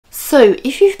So,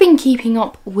 if you've been keeping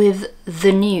up with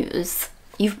the news,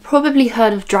 you've probably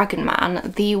heard of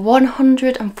Dragonman, the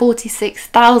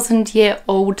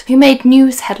 146,000-year-old who made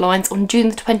news headlines on June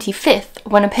the 25th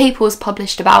when a paper was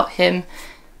published about him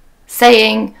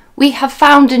saying, "We have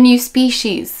found a new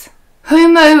species,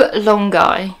 Homo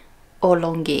longi," or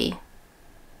longi.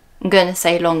 I'm going to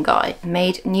say longi,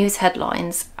 made news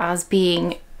headlines as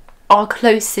being our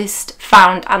closest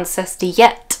found ancestor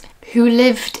yet, who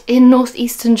lived in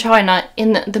northeastern China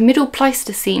in the Middle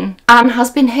Pleistocene and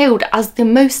has been hailed as the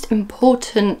most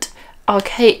important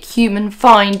archaic human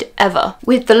find ever,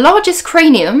 with the largest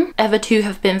cranium ever to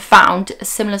have been found, a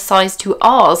similar size to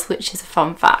ours, which is a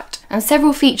fun fact, and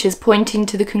several features pointing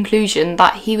to the conclusion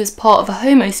that he was part of a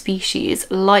Homo species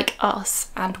like us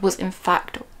and was in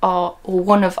fact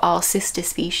one of our sister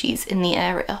species in the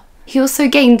area. He also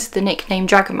gained the nickname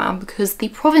Dragonman because the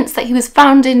province that he was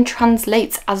found in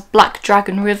translates as Black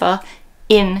Dragon River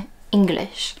in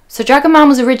English. So Dragonman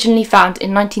was originally found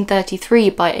in 1933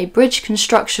 by a bridge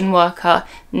construction worker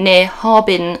near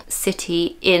Harbin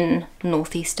city in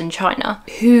northeastern China,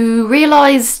 who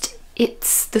realised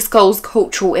the skull's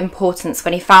cultural importance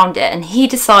when he found it, and he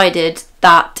decided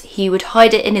that he would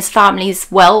hide it in his family's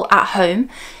well at home.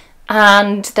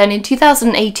 And then in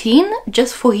 2018,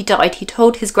 just before he died, he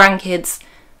told his grandkids,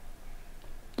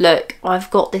 "Look,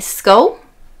 I've got this skull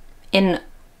in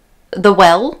the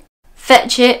well,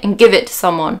 fetch it and give it to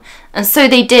someone." And so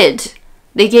they did.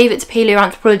 They gave it to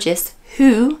paleoanthropologists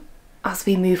who, as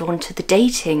we move on to the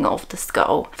dating of the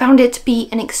skull, found it to be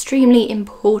an extremely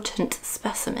important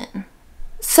specimen.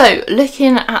 So,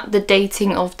 looking at the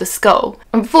dating of the skull,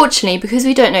 unfortunately, because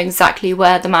we don't know exactly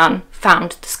where the man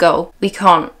found the skull, we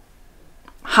can't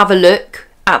have a look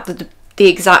at the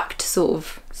exact sort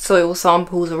of soil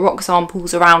samples or rock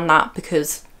samples around that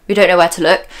because we don't know where to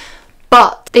look.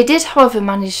 But they did, however,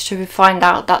 manage to find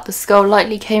out that the skull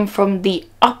likely came from the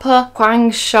Upper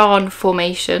Huangshan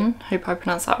Formation, hope I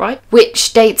pronounced that right,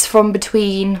 which dates from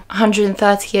between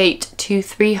 138 to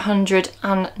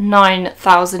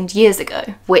 309,000 years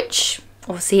ago, which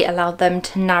obviously allowed them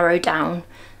to narrow down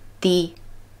the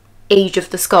age of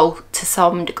the skull to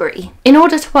some degree. In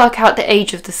order to work out the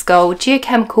age of the skull,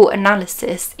 geochemical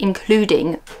analysis,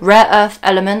 including rare earth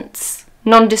elements,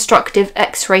 non-destructive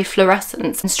X-ray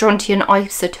fluorescence, and strontium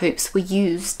isotopes were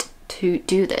used to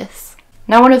do this.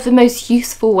 Now, one of the most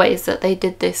useful ways that they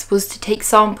did this was to take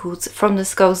samples from the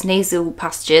skull's nasal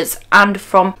passages and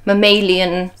from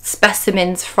mammalian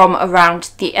specimens from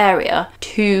around the area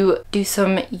to do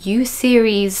some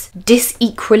U-series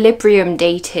disequilibrium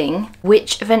dating,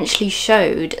 which eventually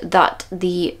showed that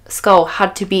the skull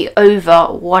had to be over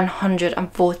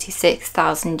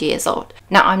 146,000 years old.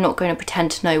 Now, I'm not going to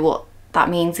pretend to know what that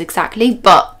means exactly,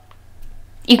 but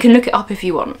you can look it up if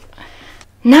you want.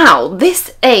 Now,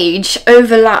 this age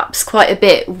overlaps quite a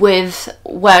bit with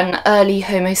when early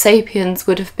Homo sapiens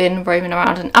would have been roaming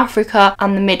around in Africa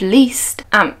and the Middle East,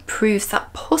 and proves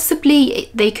that possibly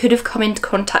they could have come into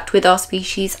contact with our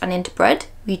species and interbred.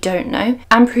 We don't know,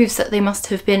 and proves that they must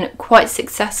have been quite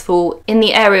successful in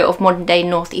the area of modern-day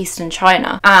northeastern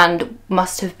China and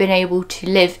must have been able to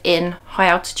live in high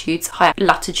altitudes, high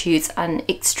latitudes and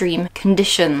extreme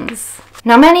conditions.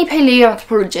 Now, many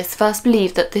paleoanthropologists first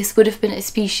believed that this would have been a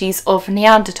species of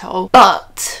Neanderthal,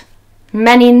 but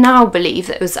many now believe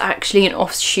that it was actually an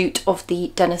offshoot of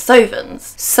the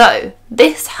Denisovans. So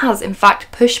this has in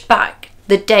fact pushed back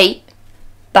the date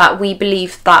that we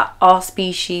believe that our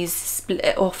species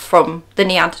split off from the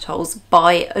Neanderthals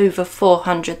by over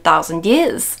 400,000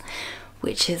 years,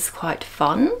 which is quite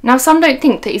fun. Now, some don't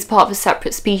think that he's part of a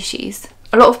separate species.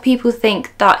 A lot of people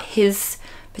think that his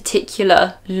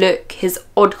particular look, his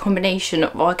odd combination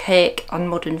of archaic and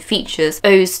modern features,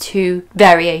 owes to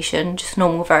variation, just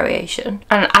normal variation.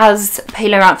 And as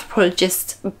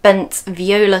paleoanthropologist Bent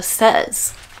Viola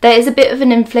says, there is a bit of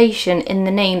an inflation in the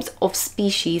names of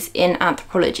species in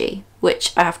anthropology,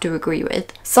 which I have to agree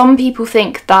with. Some people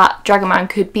think that Dragonman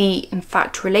could be in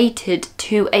fact related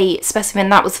to a specimen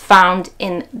that was found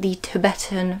in the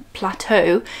Tibetan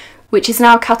Plateau, which is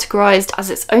now categorised as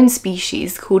its own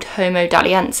species called Homo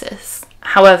daliensis.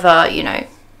 However, you know,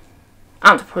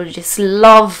 anthropologists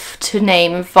love to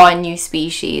name and find new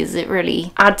species. It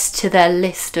really adds to their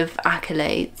list of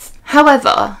accolades.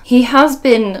 However, he has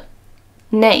been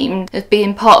named as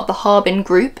being part of the Harbin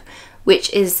group, which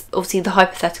is obviously the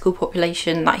hypothetical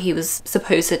population that he was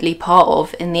supposedly part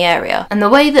of in the area. And the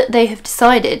way that they have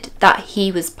decided that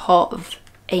he was part of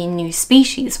a new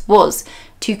species was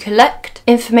to collect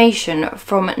information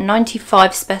from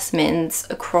 95 specimens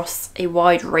across a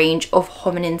wide range of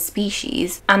hominin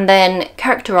species and then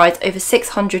characterise over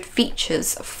 600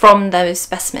 features from those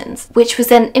specimens, which was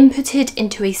then inputted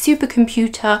into a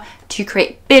supercomputer to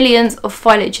create billions of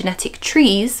phylogenetic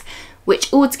trees,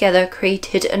 which altogether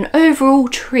created an overall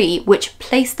tree which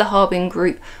placed the Harbin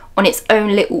group on its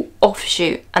own little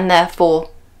offshoot and therefore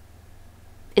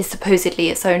is supposedly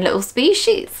its own little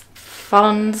species.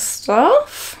 Fun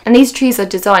stuff. And these trees are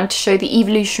designed to show the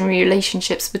evolutionary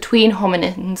relationships between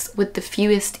hominins with the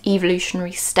fewest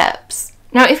evolutionary steps.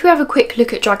 Now, if we have a quick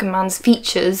look at dragonman's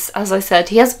features, as I said,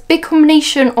 he has a big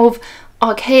combination of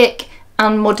archaic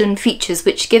and modern features,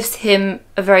 which gives him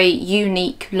a very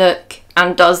unique look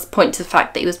and does point to the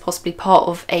fact that he was possibly part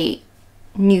of a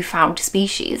newfound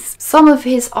species. Some of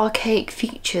his archaic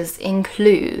features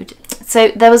include, so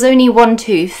there was only one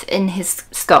tooth in his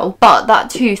skull, but that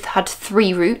tooth had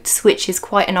 3 roots, which is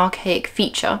quite an archaic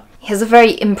feature. He has a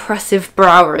very impressive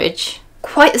brow ridge,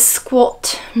 quite a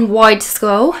squat and wide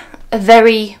skull, a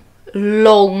very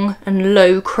long and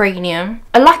low cranium,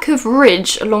 a lack of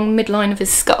ridge along the midline of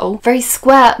his skull, very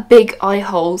square big eye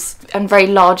holes and very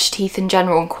large teeth in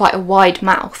general and quite a wide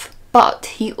mouth. But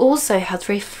he also has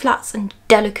very flat and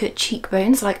delicate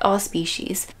cheekbones like our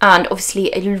species, and obviously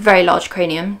a very large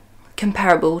cranium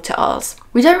comparable to ours.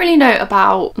 We don't really know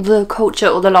about the culture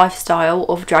or the lifestyle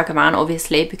of dragonman,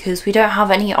 obviously, because we don't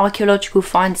have any archaeological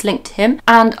finds linked to him,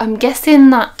 and I'm guessing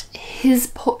that his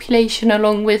population,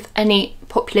 along with any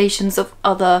populations of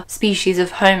other species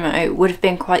of Homo, would have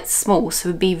been quite small, so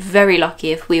we'd be very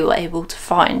lucky if we were able to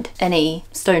find any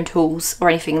stone tools or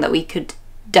anything that we could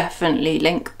definitely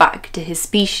link back to his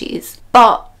species.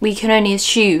 But we can only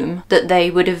assume that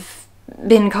they would have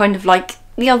been kind of like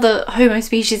the other Homo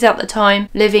species at the time,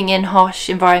 living in harsh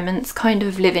environments, kind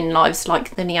of living lives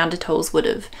like the Neanderthals would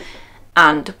have,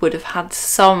 and would have had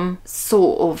some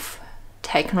sort of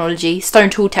technology, stone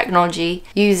tool technology,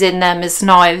 using them as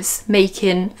knives,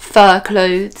 making fur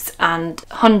clothes and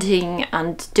hunting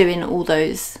and doing all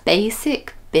those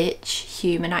basic bitch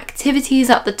human activities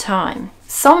at the time.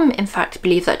 Some in fact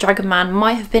believe that dragonman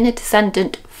might have been a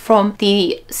descendant from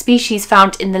the species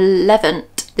found in the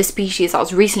Levant, the species that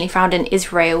was recently found in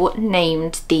Israel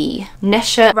named the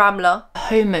Nesher Ramla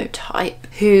homotype,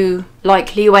 who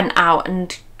likely went out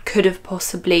and could have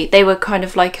possibly, they were kind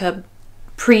of like a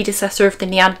predecessor of the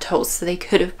Neanderthals, so they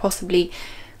could have possibly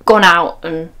gone out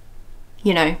and,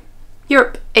 you know,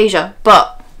 Europe, Asia,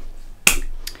 but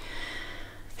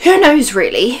who knows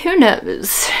really, who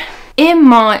knows? In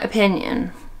my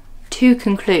opinion, to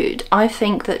conclude, I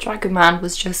think that dragonman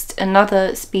was just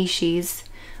another species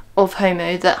of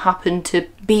Homo that happened to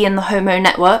be in the Homo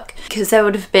network, because there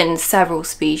would have been several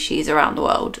species around the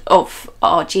world of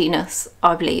our genus,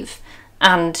 I believe,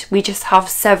 and we just have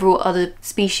several other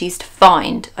species to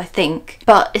find, I think.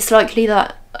 But it's likely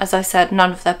that, as I said,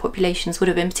 none of their populations would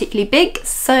have been particularly big,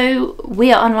 so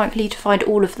we are unlikely to find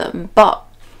all of them, but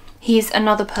he's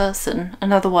another person,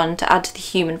 another one to add to the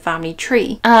human family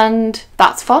tree, and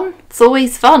that's fun. It's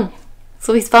always fun. It's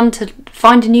always fun to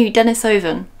find a new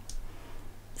Denisovan.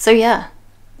 So yeah,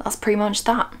 that's pretty much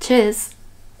that. Cheers.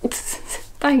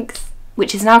 Thanks.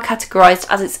 Which is now categorised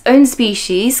as its own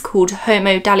species called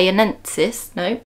Homo dalienensis. No,